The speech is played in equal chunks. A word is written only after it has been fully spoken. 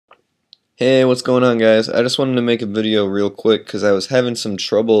Hey, what's going on, guys? I just wanted to make a video real quick because I was having some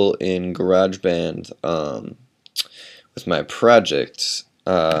trouble in Garageband with my project.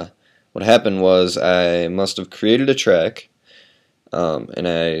 What happened was I must have created a track and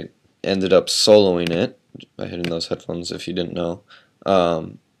I ended up soloing it by hitting those headphones if you didn't know.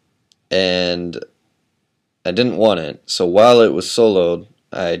 And I didn't want it, so while it was soloed,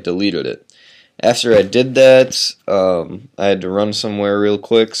 I deleted it. After I did that, I had to run somewhere real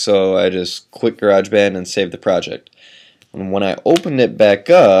quick, so I just quit GarageBand and saved the project. And when I opened it back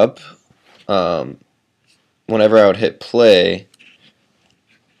up, whenever I would hit play,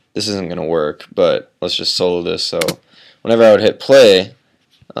 this isn't going to work, but let's just solo this. So whenever I would hit play,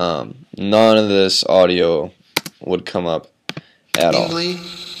 none of this audio would come up at all.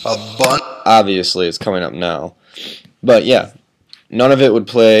 Obviously, it's coming up now. But yeah. None of it would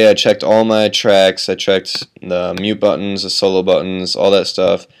play. I checked all my tracks. I checked the mute buttons, the solo buttons, all that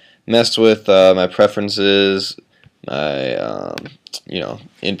stuff. Messed with my preferences, my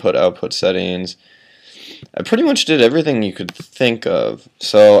input-output settings. I pretty much did everything you could think of.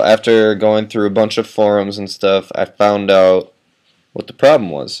 So after going through a bunch of forums and stuff, I found out what the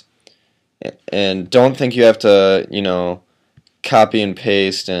problem was. And don't think you have to, copy and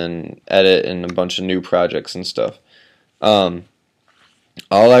paste and edit in a bunch of new projects and stuff.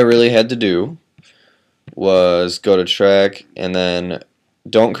 All I really had to do was go to track and then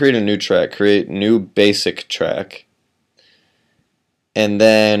don't create a new track, create new basic track. And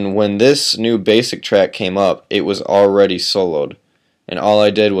then when this new basic track came up, it was already soloed. And all I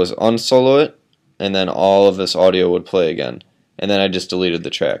did was unsolo it, and then all of this audio would play again. And then I just deleted the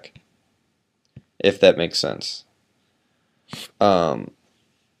track, if that makes sense. Yeah,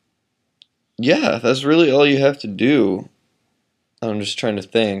 that's really all you have to do. I'm just trying to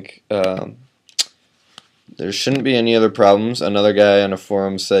think. There shouldn't be any other problems. Another guy on a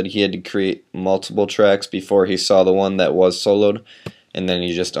forum said he had to create multiple tracks before he saw the one that was soloed, and then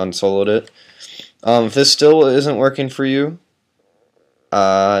he just unsoloed it. If this still isn't working for you,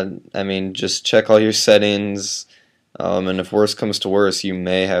 just check all your settings, and if worse comes to worse, you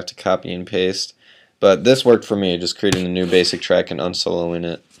may have to copy and paste. But this worked for me, just creating a new basic track and unsoloing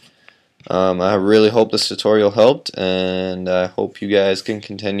it. I really hope this tutorial helped, and I hope you guys can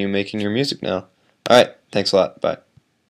continue making your music now. Alright, thanks a lot. Bye.